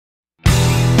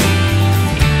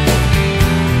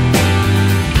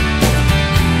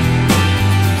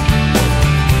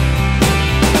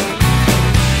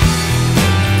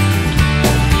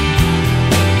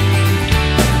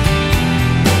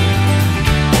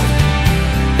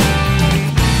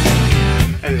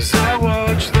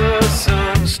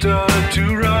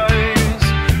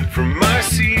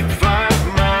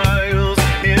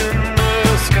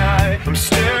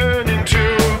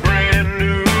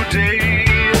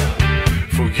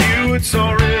it's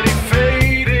already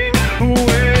fading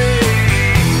away.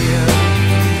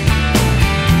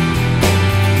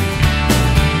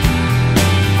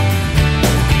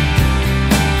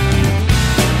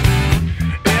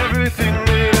 Everything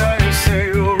that I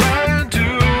say or I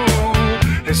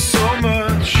do is so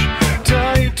much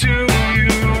tied to you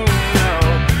now.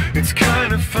 It's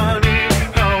kind of funny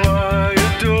how I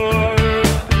adore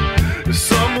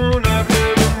someone I've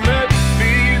never met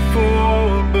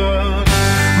before, but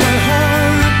my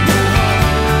heart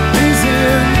is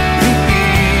in the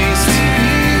east.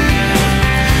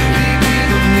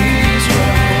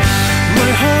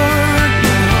 My heart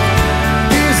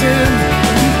is in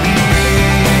the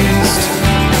east.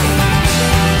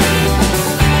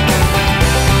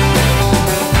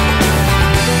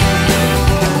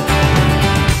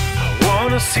 I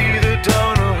wanna see the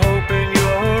dawn of hope in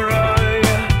your eye.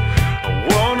 I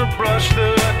wanna brush the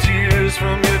tears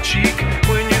from your cheek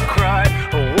when you cry.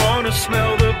 I wanna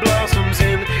smell the blossoms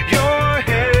in your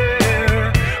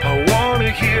hair. I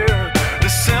wanna hear the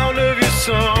sound of your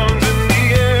songs in the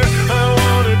air. I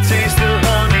wanna taste the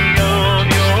honey on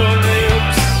your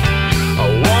lips. I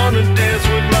wanna dance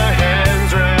with my hands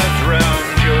wrapped around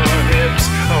your hips.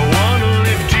 I wanna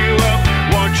lift you up,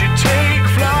 watch you take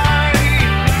flight.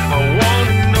 I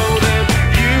wanna know that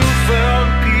you found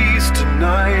peace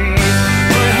tonight.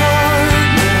 My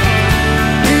heart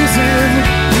is in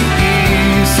the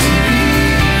east.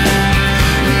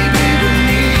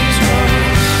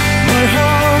 My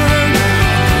heart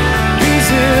is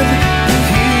in the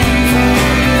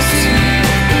east.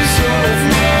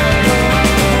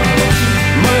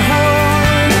 My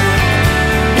heart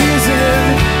is in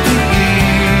the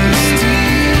east.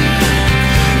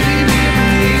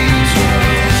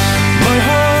 My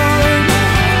heart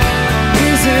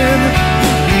is in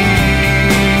the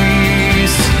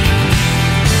east.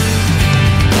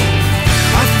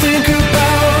 I think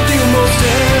about you most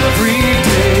every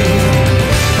day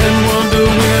and wonder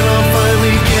when I'll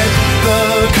finally get the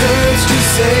courage to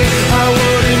say I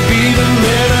wouldn't be the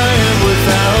man I am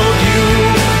without you.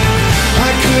 I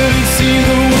couldn't see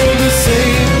the world the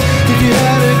same if you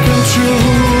hadn't come true.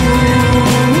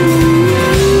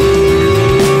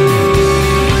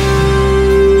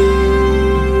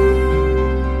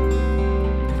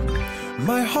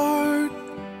 My heart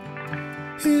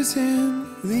is in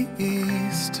the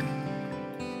east.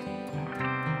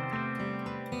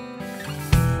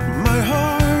 My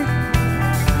heart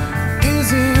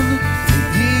is in the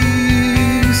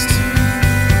east.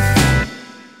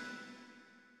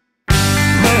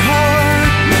 My heart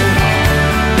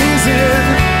is in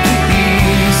the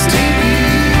east.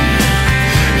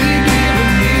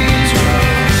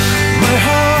 My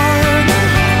heart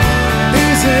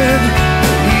is in the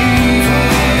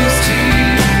east.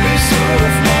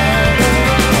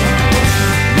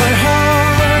 My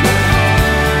heart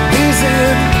is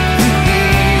in the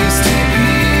east.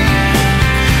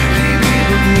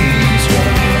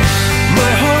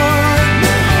 My heart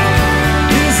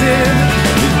is in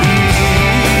the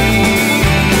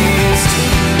east.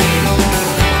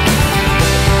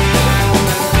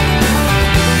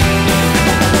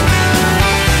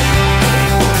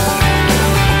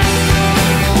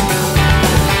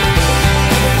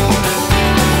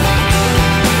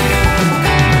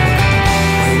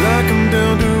 When I come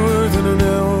down to earth in an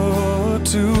hour or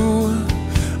two,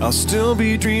 I'll still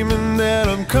be dreaming that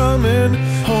I'm coming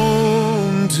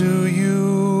home to you.